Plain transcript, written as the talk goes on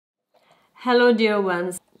Hello dear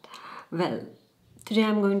ones. Well, today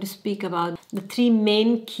I'm going to speak about the three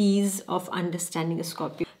main keys of understanding a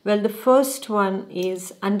Scorpio. Well, the first one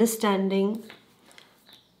is understanding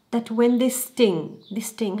that when they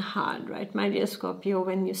sting hard, right? My dear Scorpio,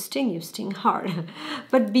 when you sting hard.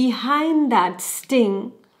 But behind that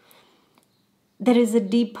sting, there is a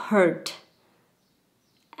deep hurt.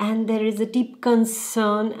 And there is a deep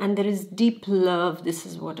concern and there is deep love. This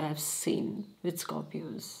is what I've seen with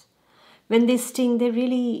Scorpios. When they sting, they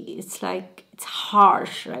really, it's like, it's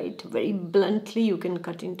harsh, right? Very bluntly, you can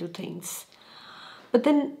cut into things. But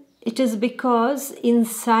then it is because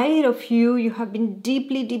inside of you, you have been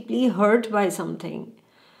deeply, deeply hurt by something.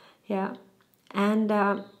 Yeah. And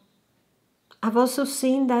I've also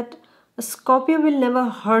seen that a Scorpio will never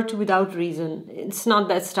hurt without reason. It's not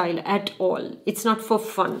that style at all. It's not for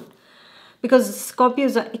fun. Because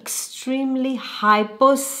Scorpios are extremely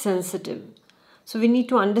hypersensitive. So we need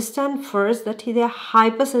to understand first that they are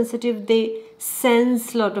hypersensitive. They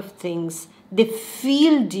sense a lot of things. They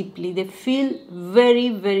feel deeply. They feel very,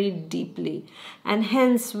 very deeply. And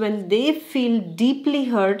hence, when they feel deeply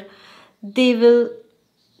hurt, they will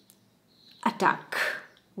attack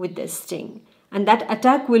with their sting. And that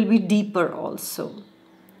attack will be deeper also.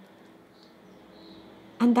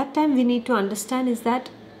 And that time we need to understand is that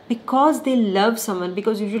because they love someone,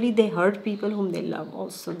 because usually they hurt people whom they love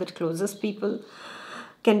also, the closest people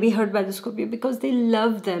can be hurt by the Scorpio because they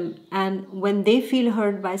love them. And when they feel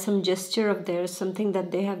hurt by some gesture of theirs, something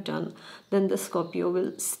that they have done, then the Scorpio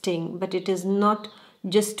will sting. But it is not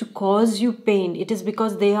just to cause you pain. It is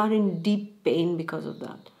because they are in deep pain because of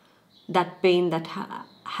that. That pain that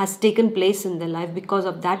has taken place in their life because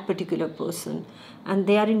of that particular person. And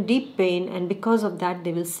they are in deep pain, and because of that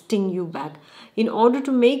they will sting you back in order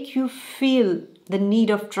to make you feel the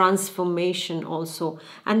need of transformation also.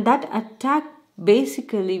 And that attack,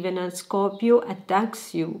 basically, when a Scorpio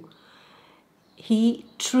attacks you, he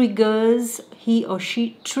or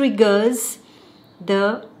she triggers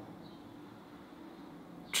the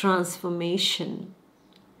transformation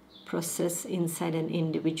process inside an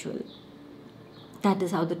individual. That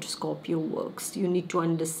is how the Scorpio works. You need to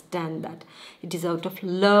understand that. It is out of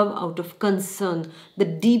love, out of concern. The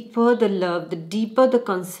deeper the love, the deeper the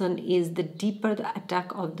concern is, the deeper the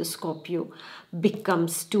attack of the Scorpio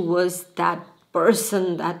becomes towards that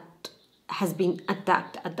person that has been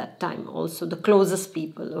attacked at that time also. The closest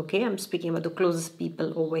people, okay? I'm speaking about the closest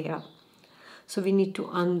people over here. So we need to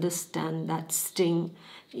understand that sting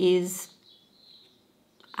is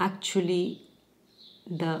actually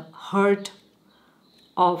the hurt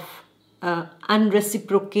of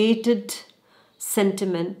unreciprocated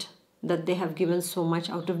sentiment that they have given so much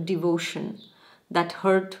out of devotion. That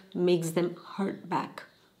hurt makes them hurt back.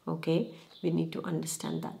 Okay, we need to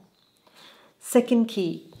understand that. Second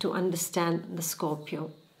key to understand the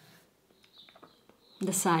Scorpio,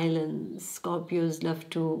 the silence. Scorpios love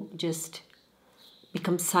to just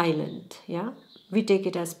become silent. Yeah, we take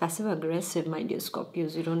it as passive aggressive, my dear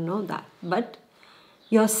Scorpios. You don't know that, but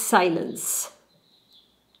your silence,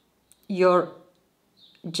 you're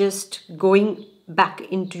just going back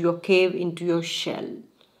into your cave, into your shell.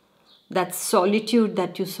 That solitude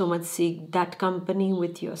that you so much seek, that company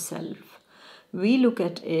with yourself. We look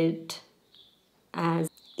at it as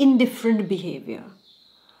indifferent behavior.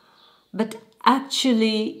 But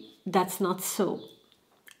actually, that's not so.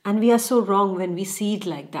 And we are so wrong when we see it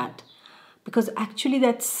like that. Because actually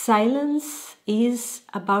that silence is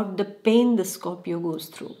about the pain the Scorpio goes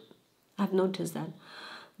through. I've noticed that.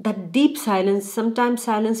 That deep silence, sometimes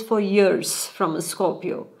silence for years from a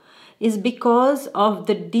Scorpio, is because of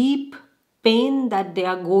the deep pain that they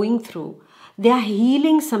are going through. They are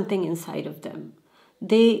healing something inside of them.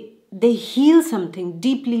 They heal something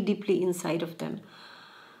deeply, deeply inside of them.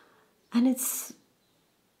 And it's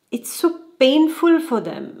so painful for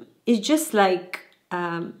them. It's just like,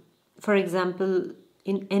 for example,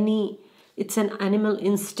 it's an animal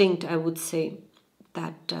instinct, I would say,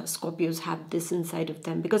 that Scorpios have this inside of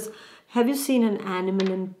them. Because have you seen an animal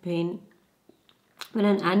in pain? When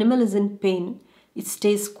an animal is in pain, it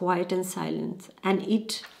stays quiet and silent and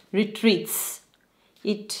it retreats.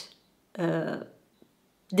 It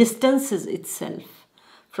distances itself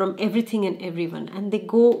from everything and everyone, and they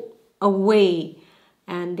go away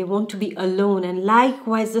and they want to be alone. And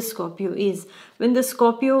likewise the Scorpio is. When the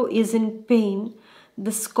Scorpio is in pain,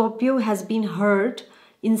 the Scorpio has been hurt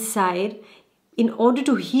inside. In order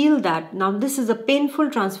to heal that, now this is a painful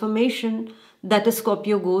transformation that a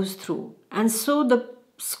Scorpio goes through. And so the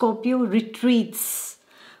Scorpio retreats,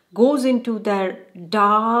 goes into their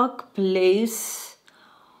dark place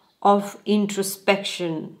of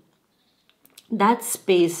introspection, that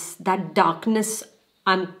space, that darkness,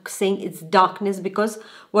 I'm saying it's darkness because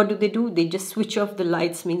what do? They just switch off the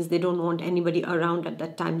lights, means they don't want anybody around at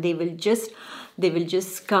that time. They will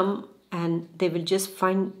just come and they will just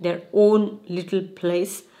find their own little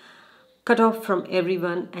place, cut off from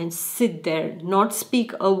everyone and sit there, not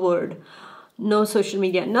speak a word, no social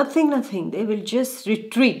media, nothing. They will just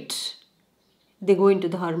retreat. They go into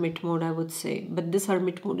the hermit mode, I would say. But this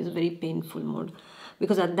hermit mode is a very painful mode,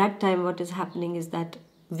 because at that time what is happening is that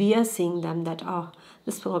we are seeing them that,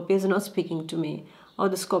 the Scorpio is not speaking to me, or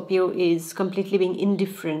the Scorpio is completely being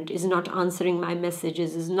indifferent, is not answering my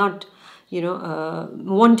messages, is not,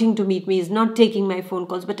 wanting to meet me, is not taking my phone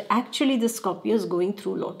calls. But actually the Scorpio is going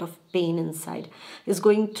through a lot of pain inside, is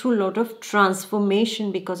going through a lot of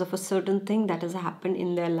transformation because of a certain thing that has happened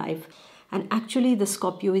in their life. And actually the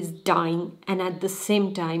Scorpio is dying, and at the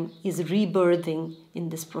same time is rebirthing in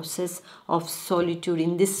this process of solitude,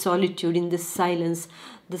 in this silence.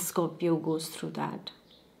 The Scorpio goes through that.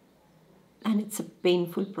 And it's a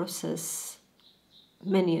painful process.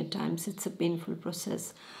 Many a times it's a painful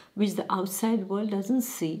process, which the outside world doesn't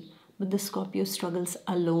see. But the Scorpio struggles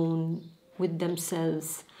alone with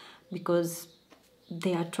themselves, because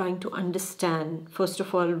they are trying to understand, first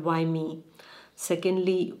of all, why me?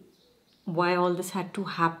 Secondly, why all this had to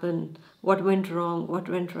happen, what went wrong, what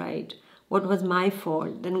went right, what was my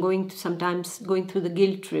fault. Then sometimes going through the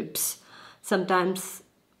guilt trips, sometimes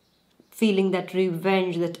feeling that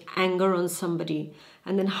revenge, that anger on somebody,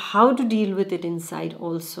 and then how to deal with it inside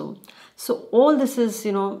also. So all this is,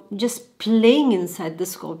 just playing inside the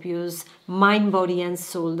Scorpio's mind, body and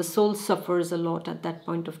soul. The soul suffers a lot at that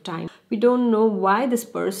point of time. We don't know why this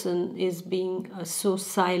person is being so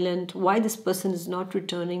silent, why this person is not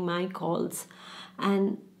returning my calls.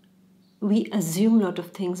 And we assume a lot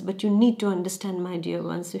of things, but you need to understand, my dear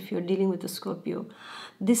ones, if you're dealing with a Scorpio,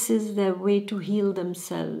 this is their way to heal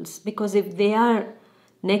themselves. Because if they are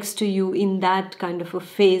next to you in that kind of a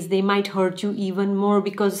phase, they might hurt you even more,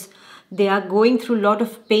 because they are going through a lot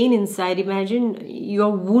of pain inside. Imagine you're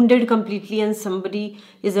wounded completely and somebody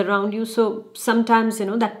is around you. So sometimes,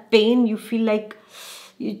 that pain, you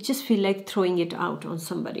just feel like throwing it out on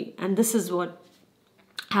somebody. And this is what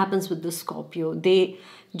happens with the Scorpio. They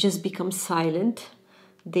just become silent.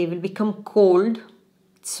 They will become cold,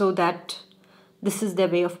 so that this is their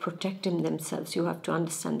way of protecting themselves. You have to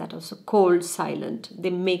understand that also. Cold, silent. They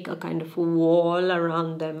make a kind of a wall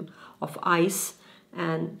around them of ice,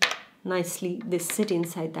 and nicely they sit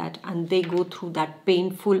inside that, and they go through that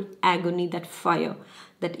painful agony, that fire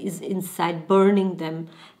that is inside burning them.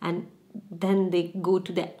 And then they go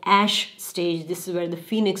to the ash stage. This is where the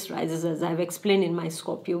phoenix rises, as I've explained in my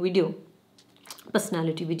Scorpio video,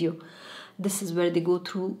 personality video. This is where they go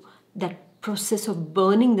through that process of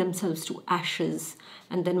burning themselves to ashes.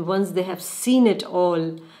 And then once they have seen it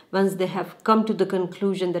all, once they have come to the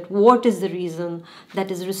conclusion that what is the reason that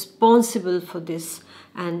is responsible for this,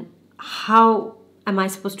 and how am I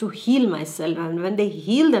supposed to heal myself, and when they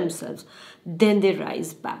heal themselves, then they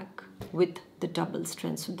rise back with the double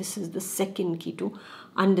strength. So this is the second key to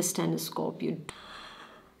understand a Scorpio.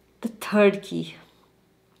 The third key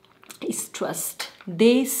is trust.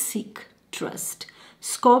 They seek trust.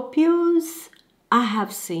 Scorpios, I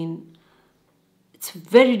have seen, it's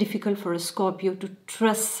very difficult for a Scorpio to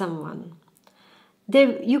trust someone.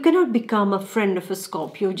 You cannot become a friend of a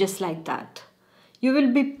Scorpio just like that. You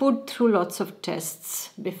will be put through lots of tests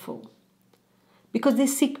before, because they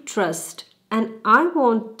seek trust. And I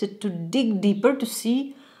wanted to dig deeper to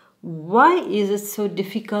see, why is it so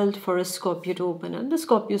difficult for a Scorpio to open up? The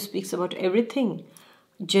Scorpio speaks about everything.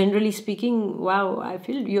 Generally speaking, wow, I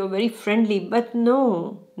feel you're very friendly, but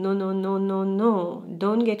no.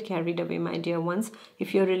 Don't get carried away, my dear ones,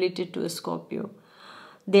 if you're related to a Scorpio.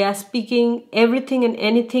 They are speaking everything and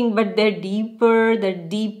anything, but they're deeper, the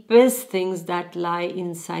deepest things that lie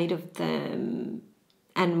inside of them.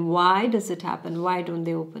 And why does it happen? Why don't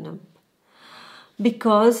they open up?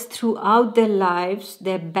 Because throughout their lives,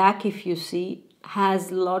 their back, if you see,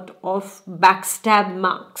 has a lot of backstab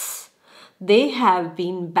marks. They have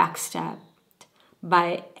been backstabbed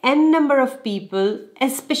by n number of people,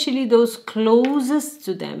 especially those closest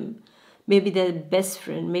to them. Maybe their best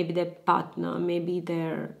friend, maybe their partner, maybe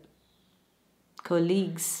their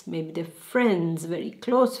colleagues, maybe their friends, very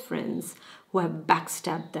close friends, who have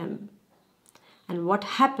backstabbed them. And what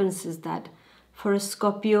happens is that for a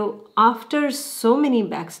Scorpio, after so many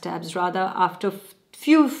backstabs, rather after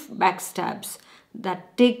few backstabs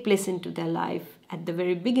that take place into their life at the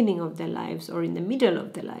very beginning of their lives or in the middle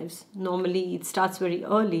of their lives, normally it starts very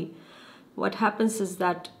early, what happens is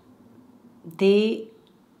that they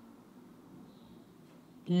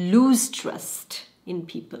lose trust in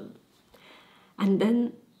people. And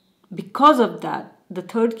then because of that, the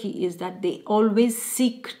third key is that they always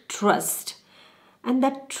seek trust. And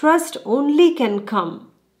that trust only can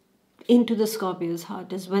come into the Scorpio's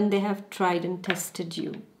heart is when they have tried and tested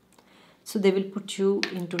you. So they will put you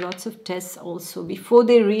into lots of tests also before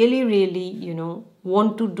they really,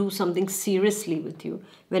 want to do something seriously with you.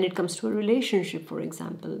 When it comes to a relationship, for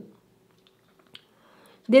example,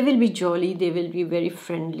 they will be jolly, they will be very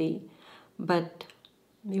friendly, but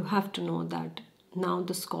you have to know that now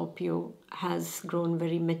the Scorpio has grown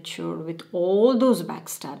very mature with all those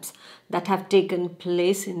backstabs that have taken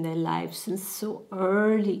place in their lives since so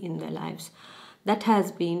early in their lives. That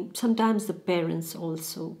has been, sometimes the parents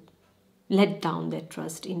also let down their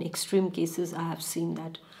trust. In extreme cases, I have seen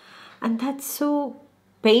that. And that's so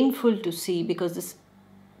painful to see, because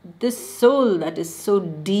this soul that is so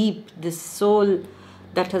deep, this soul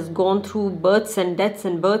that has gone through births and deaths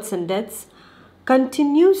and births and deaths,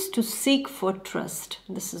 continues to seek for trust.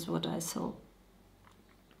 This is what I saw.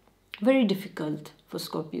 Very difficult for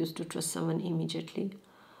Scorpios to trust someone immediately.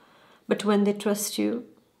 But when they trust you,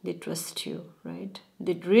 right?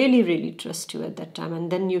 They really trust you at that time.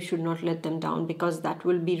 And then you should not let them down, because that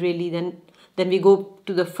will be really then we go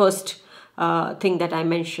to the first thing that I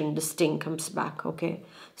mentioned, the sting comes back, okay?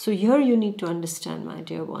 So here you need to understand, my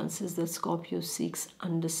dear ones, is that Scorpio seeks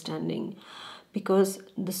understanding. Because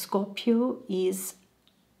the Scorpio is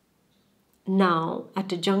now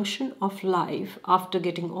at a junction of life, after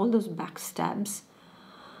getting all those backstabs,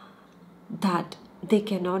 that they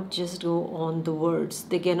cannot just go on the words.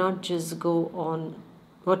 They cannot just go on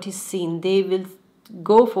what is seen. They will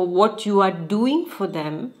go for what you are doing for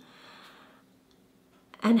them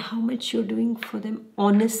and how much you're doing for them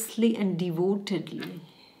honestly and devotedly.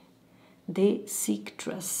 They seek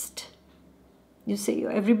trust. You say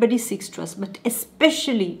everybody seeks trust, but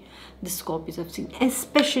especially the Scorpios I've seen,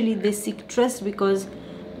 especially they seek trust because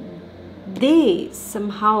they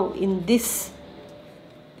somehow, in this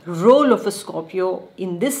role of a Scorpio,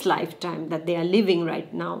 in this lifetime that they are living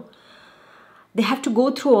right now, they have to go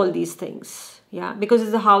through all these things, yeah, because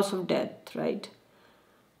it's the house of death, right?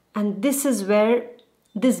 And this is where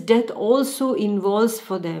this death also involves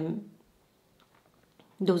for them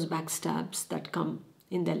those backstabs that come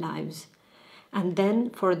in their lives. And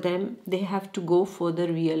then for them, they have to go for the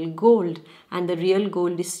real gold. And the real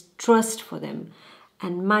gold is trust for them.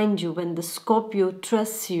 And mind you, when the Scorpio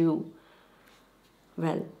trusts you,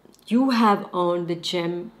 well, you have earned the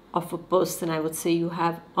gem of a person. I would say you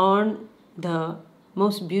have earned the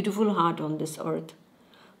most beautiful heart on this earth,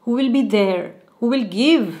 who will be there, who will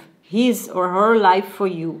give his or her life for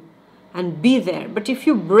you and be there. But if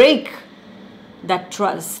you break that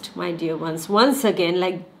trust, my dear ones, once again,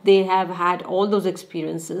 like they have had all those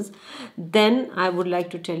experiences, then I would like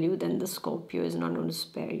to tell you, then the Scorpio is not going to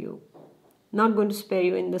spare you. Not going to spare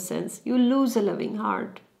you in the sense you lose a loving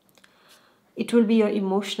heart. It will be your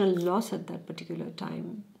emotional loss at that particular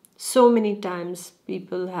time. So many times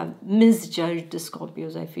people have misjudged the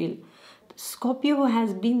Scorpios, I feel. Scorpio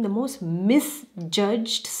has been the most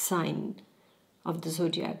misjudged sign of the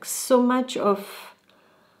zodiac. So much of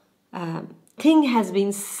thing has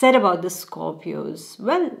been said about the Scorpios.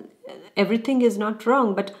 Well, everything is not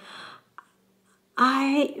wrong, but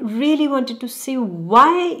I really wanted to say,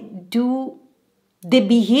 why do they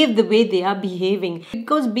behave the way they are behaving?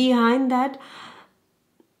 Because behind that,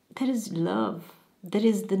 there is love. There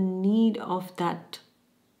is the need of that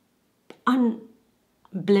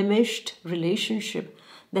unblemished relationship,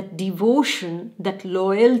 that devotion, that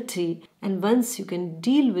loyalty. And once you can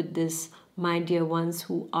deal with this, my dear ones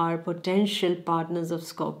who are potential partners of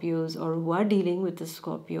Scorpios or who are dealing with a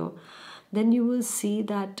Scorpio, then you will see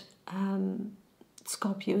that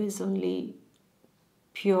Scorpio is only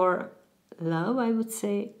pure love, I would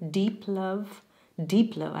say, deep love,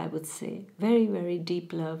 I would say, very, very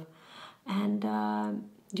deep love. And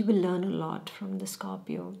you will learn a lot from the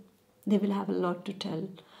Scorpio. They will have a lot to tell.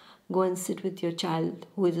 Go and sit with your child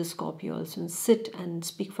who is a Scorpio also, and sit and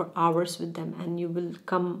speak for hours with them, and you will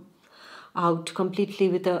come out completely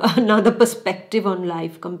with another perspective on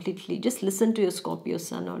life completely. Just listen to your Scorpio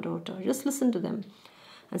son or daughter. Just listen to them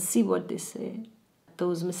and see what they say.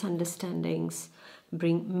 Those misunderstandings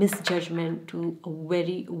bring misjudgment to a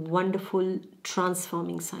very wonderful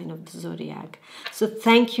transforming sign of the zodiac. So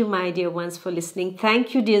thank you, my dear ones, for listening.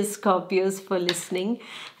 Thank you, dear Scorpios, for listening.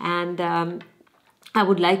 And I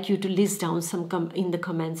would like you to list down in the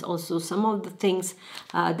comments also some of the things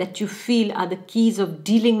that you feel are the keys of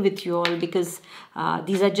dealing with you all, because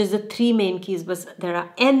these are just the 3 main keys, but there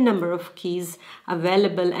are n number of keys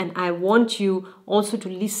available, and I want you also to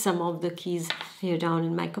list some of the keys here down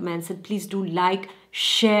in my comments. And please do like,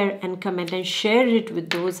 share and comment, and share it with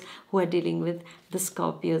those who are dealing with the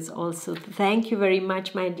Scorpios also. Thank you very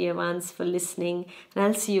much, my dear ones, for listening, and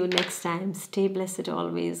I'll see you next time. Stay blessed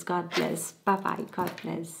always. God bless. Bye bye. God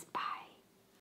bless. Bye.